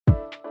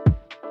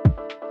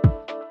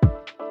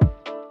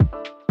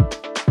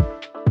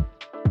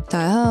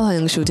大家好，欢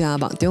迎收听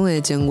梦中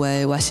的情话，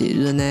我是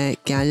润的。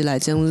今日来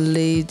整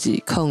理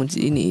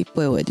2021年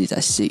8月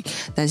24，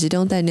但是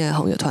中带领的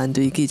防疫团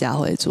队记者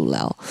会资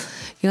料。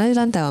今仔日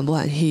咱台湾武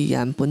汉肺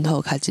炎本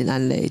土确诊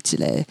案例一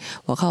个，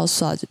外口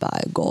刷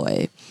105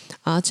个。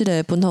这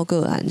个本土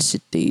个案是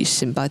伫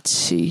新北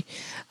市。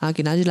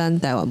今仔日咱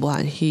台湾武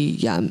汉肺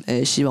炎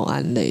的死亡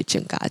案例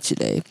增加一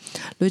个，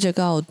累计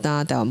到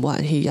台湾武汉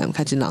肺炎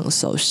确诊人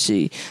数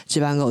是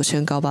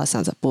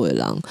15938个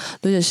人，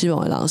累计死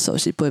亡的人数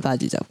是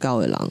829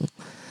个人。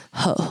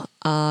好，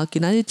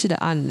今仔日这个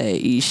案例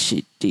伊是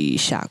伫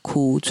社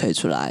区找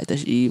出来，就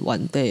是伊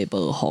原地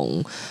无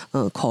防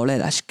考虑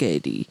还是隔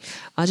离。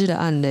这个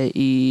案例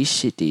伊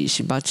是伫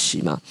新北市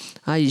嘛，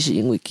伊是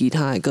因为其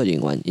他的个人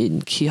原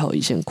因去互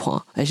医生看，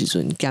迄时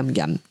阵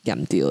检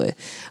验到的。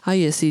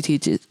伊的 CT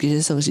值其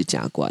实算是真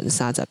悬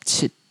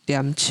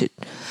，37.7。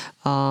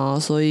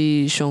所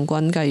以相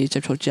关甲伊接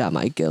触者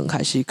嘛，已经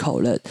开始考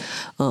虑，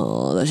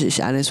就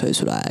是安尼找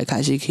出来，开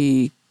始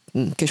去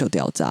继续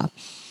调查。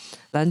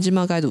咱即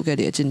马解除隔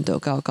离的进度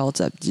到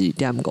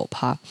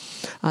92.5%，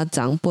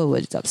昨8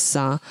月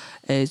23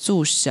日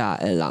注射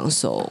的人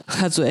数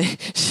较侪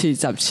是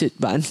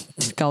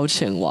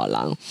179000多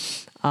人，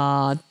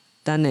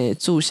咱的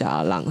注射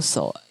人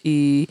数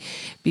以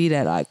比例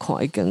来看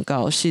已经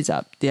到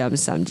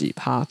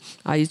40.32%，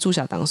以注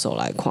射人数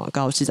来看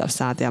到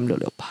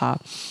43.66%。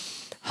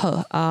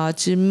好，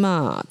今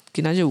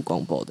仔日有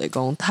公布的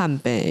讲探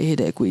病的迄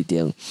个规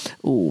定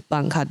有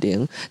放确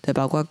定，就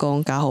包括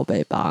讲家护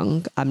病房、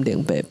安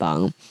宁病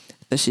房，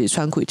就是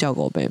喘气照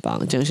顾病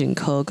房、精神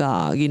科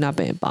甲囡仔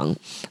病房，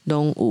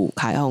拢有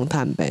开放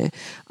探病。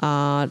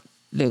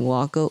另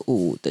外阁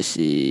有就是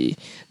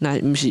若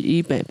毋是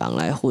以病房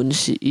来分，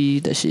是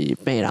以就是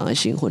病人的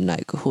身份来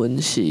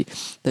分，是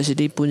就是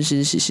你本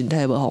身是身体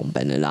无方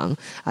便的人，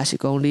还是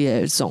讲你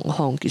的状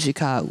况其实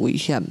较危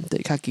险、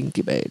较紧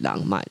急的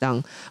人，嘛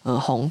当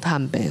防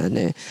探病安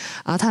尼。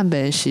探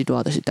病的时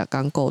段就是逐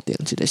工固定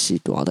一个时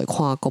段，就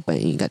看各病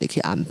院家己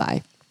去安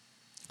排。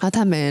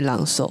探病的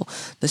人数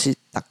就是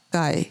大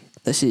概。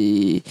就是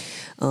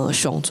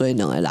上侪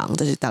2个人，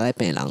就是大概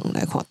病人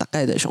来看，大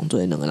概就上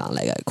侪2个人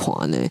来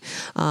看呢。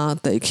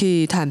对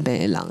去探病的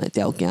人的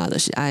条件，就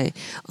是爱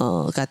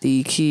家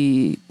己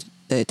去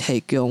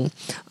提供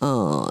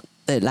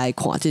来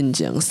看进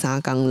前3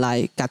天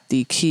内家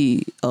己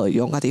去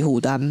用家己负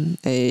担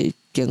的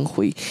经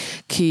费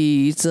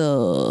去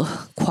做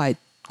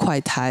快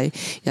筛，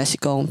也是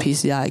讲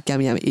PCR 检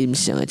验阴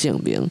性的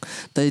证明，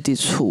就是伫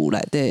厝内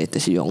底，就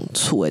是用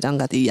厝的当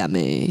家己验的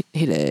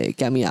迄个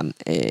检验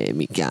的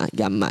物件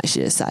验嘛是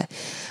会使。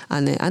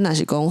安尼，若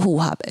是讲符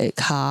合的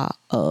较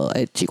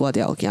的一寡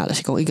条件，就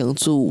是讲已经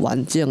做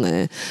完整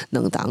的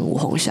2档有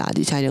放射，而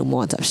且已经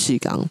满14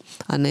天，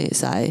安尼会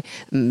使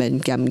毋免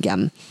检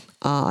验。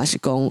还是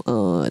讲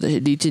就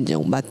是你之前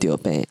有捌着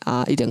病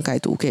一定解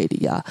除隔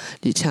离而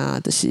且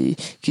就是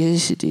其实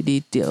是伫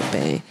你着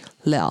病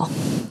了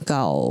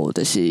到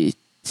就是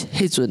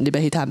迄阵你要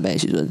去探病的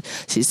时阵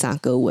是3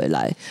个月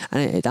内，安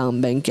尼会当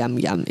免检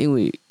验，因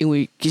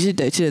为其实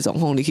第即个状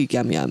况你去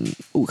检验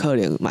有可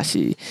能嘛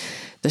是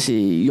就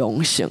是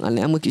阳性安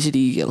尼，其实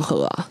你已经好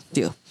啊，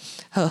对，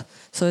好。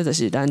所以就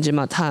是咱即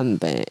马探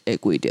病的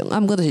规定，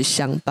毋过就是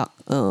湘北，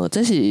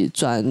这是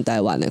全台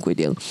湾的规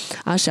定。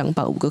湘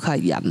北有搁较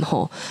严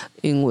吼，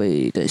因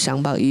为的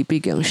湘北伊毕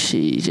竟是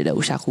一个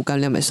有社区感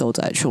染的所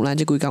在，像咱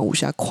即几工有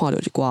啥看到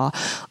一寡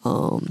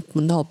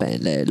本土病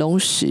例，拢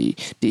是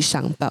伫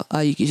湘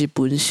北，伊其实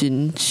本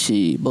身是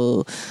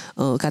无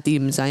家己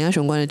毋知影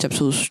相关的接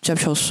触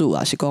数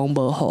啊，是讲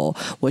无互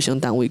卫生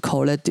单位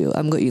考虑到，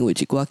毋过因为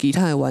一寡其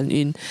他的原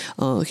因，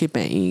去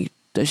病院。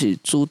就是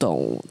主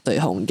动对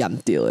方验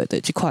到的，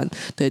对即款，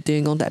对等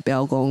于讲代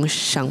表讲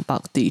湘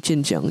北伫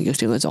进前疫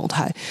情的状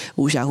态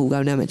有社区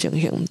感染的情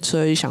形，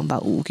所以湘北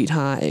有其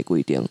他的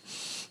规定，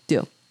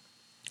对，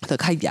就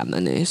较严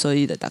安尼，所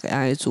以就大家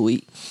爱注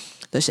意，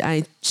就是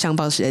爱湘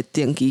北是会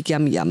定期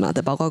检验啦，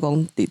就包括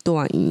讲伫住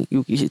院，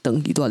尤其是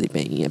长期住伫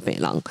病院的病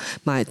人，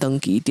嘛会定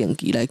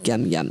期来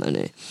检验安尼。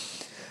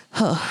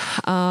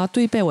好，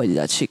对8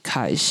月27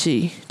开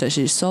始，就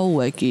是所有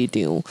的机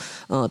场，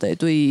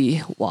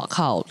对外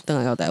口转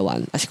来到台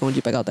湾，还是讲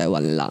入到台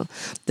湾的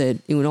人，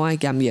因为拢爱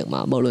检疫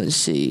嘛，无论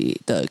是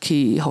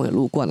去防疫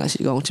旅馆，还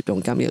是讲集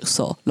中检疫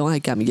所，拢爱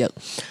检疫。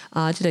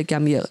这个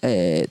检疫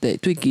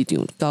对机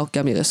场到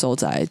检疫的所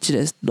在，这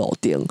个路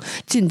程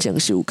进前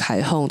是有开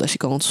放，就是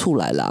讲厝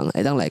内人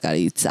会当来家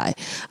己载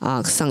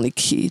送你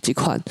去即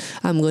款。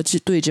毋过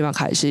对即马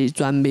开始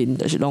转面，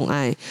就是拢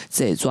爱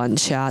坐专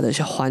车，就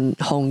是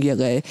防疫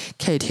的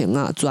客厅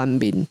转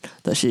面，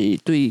就是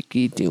对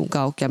机场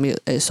到检疫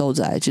的所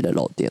在即个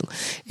路程，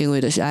因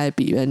为就是爱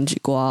避免一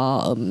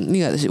寡应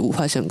该就是有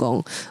发生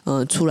讲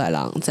厝内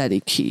人载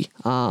你去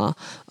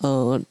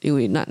因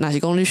为若是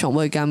讲你上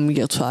尾检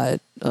疫出来。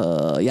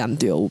验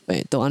着有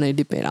病，都安尼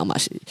你病人嘛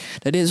是，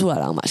你厝内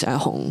人嘛是爱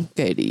防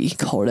隔离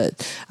考虑，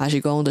还是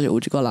讲就是有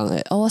一个人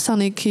会我送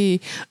你去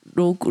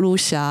愈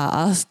写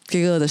啊，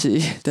结果就是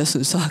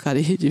顺续家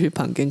己入去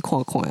房间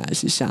看看啊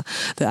是啥，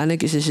对，安尼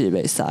其实是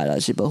袂使啦，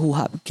是无符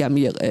合检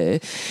疫的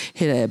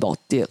迄个目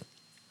的。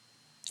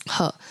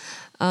好。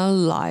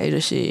来就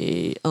是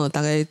大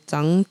概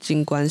昨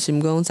真关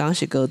心讲，昨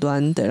是高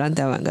端对咱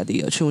台湾家己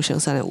有像生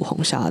产的有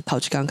红霞头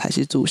一天开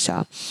始注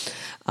射，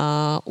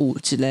有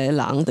一个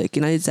人就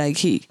今仔日早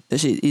起，就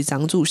是伊昨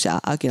注射，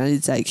今仔日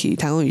早起，听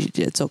讲伊是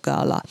一个作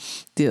家啦，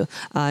对，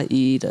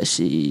伊就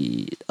是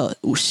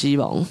有死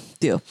亡，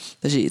对，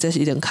就是这是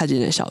一件较真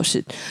的消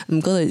息。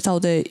毋过到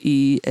底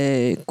伊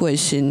的过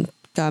身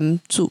甲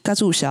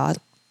注射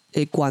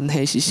的关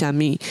系是啥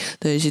物？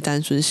就是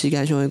单纯时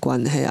间上的关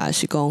系，还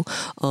是讲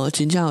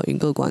真正有因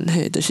果关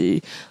系？就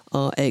是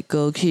会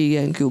过去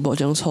研究，目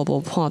前初步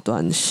判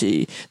断是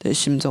就是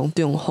心脏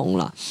中风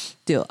啦。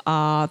对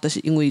就是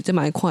因为这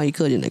嘛要看伊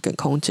个人的健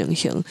康情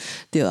形。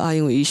对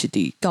因为伊是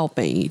伫到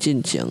病院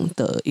进前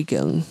的已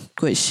经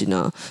过身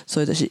啊，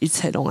所以就是一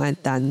切拢爱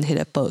等迄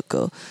个报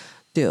告。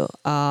对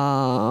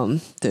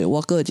对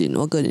我个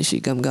人是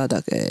感觉大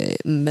家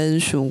毋免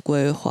伤过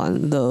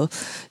烦恼，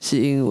是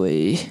因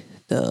为。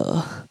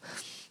等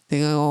于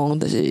讲，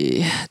就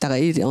是大家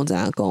一直拢知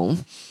影讲，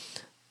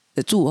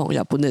注风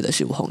险本来就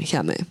是有风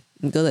险的，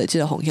毋过咧，即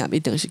个风险一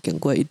定是经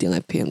过一定的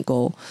评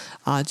估，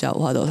才有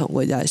法度通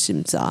过遮个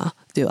审查。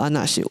对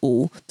若是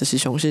有，就是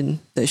相信，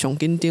对上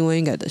紧张的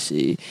应该就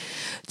是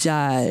遮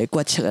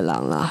个决策的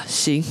人啦。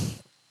是，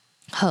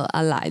好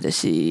来就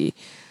是。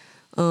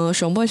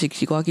上尾是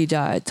几寡记者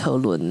来讨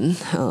论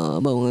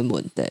问的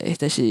问题，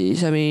就是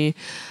啥物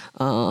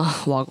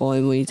外国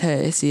的媒体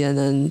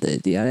CNN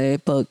伫遐咧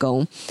报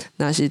讲，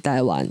若是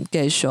台湾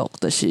继续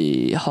就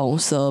是封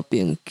锁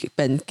边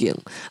境，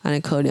安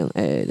尼可能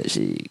会就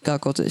是甲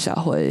国际社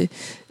会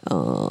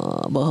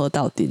无好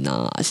斗阵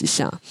还是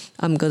啥？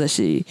毋过就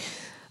是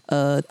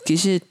其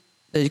实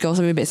就是讲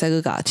啥物袂使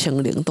去甲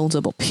清零当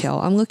做目标，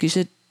毋过其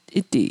实一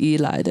直以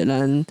来的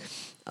咱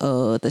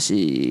就是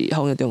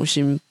防疫中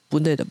心。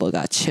本来就无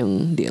甲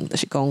清零，就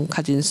是讲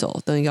较紧数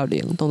等于到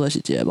0，当作是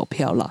一个目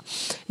标啦。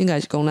应该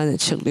是讲咱的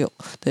策略，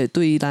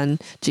对于咱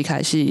一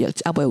开始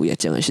未有疫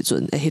情的时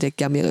阵，迄个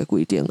检疫的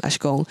规定，还是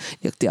讲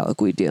疫调的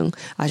规定，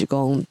还是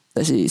讲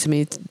就是什物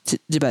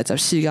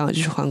214天就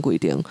是款规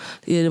定，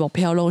伊的目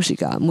标拢是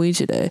甲每一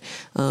个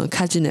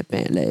较近的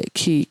病例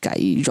去甲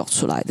伊录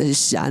出来，就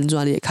是安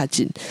怎你会较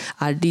近，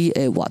你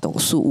的活动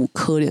数有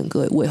可能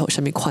个会为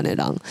啥物款的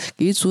人，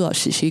伊主要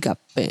是去甲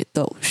病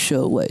毒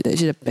小位的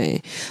即个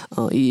病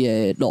伊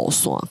的路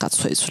线甲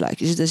找出来，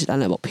其实这是咱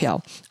的目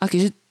标。其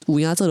实有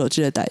影做到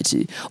即个代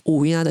志，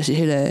有影就是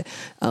迄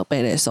个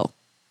病例数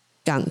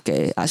降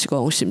低，还是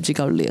讲甚至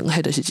到0，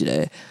迄就是一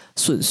个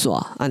顺线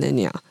安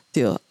尼尔。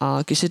对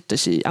其实就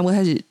是我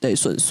开始对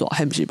顺线，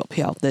迄毋是目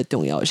标。最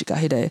重要的是甲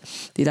迄个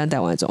伫咱台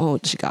湾的状况，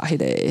就是甲迄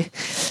个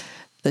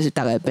就是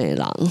逐个病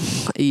人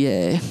伊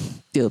的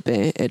得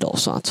病的路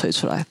线找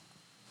出来。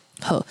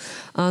好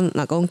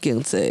若讲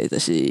经济，就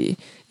是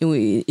因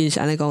为因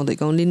是安尼讲，就是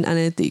讲恁安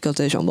尼伫国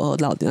际上无好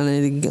落地，安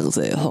尼恁经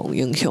济互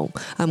影响。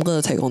毋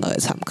过提供大家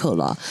参考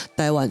啦。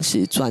台湾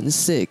是全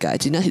世界，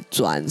真正是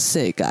全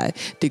世界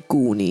伫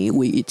去年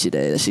唯一一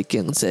个就是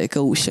经济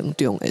佮有成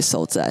长的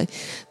所在，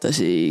就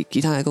是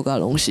其他的国家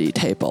拢是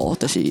退步，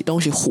就是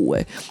拢是负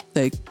的。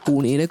对，去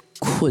年咧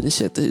分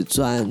析就是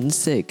全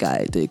世界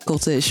伫国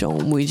际上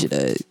每一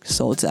个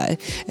所在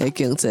的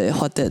经济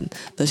发展，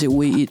就是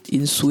唯一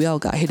因需要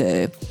甲迄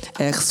个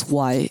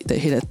XY 的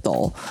迄个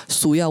图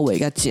需要画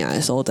甲正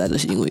的所在，就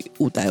是因为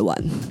有台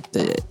湾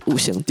的有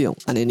成长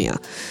安尼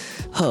尔。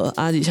好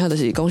而且就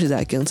是讲实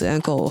在经济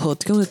够好，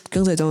经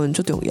济当然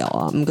最重要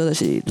毋过就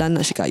是咱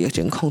若是甲疫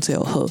情控制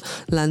好，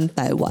咱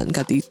台湾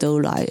家己倒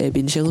来的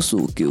民生需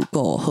求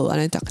够好，安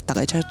尼大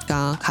家才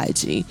敢开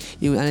钱，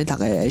因为安尼大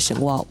家的生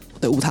活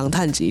有通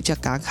趁钱才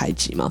敢开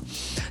钱嘛。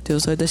对，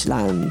所以这是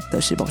咱就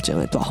是目前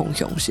的大方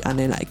向是安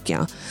尼来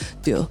行。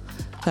对。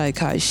再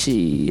开始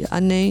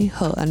安尼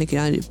好，安尼今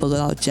仔日报告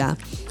到遮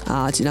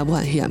真正武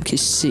汉肺炎去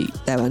死，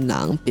台湾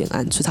人平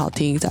安出头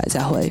天，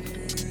再会。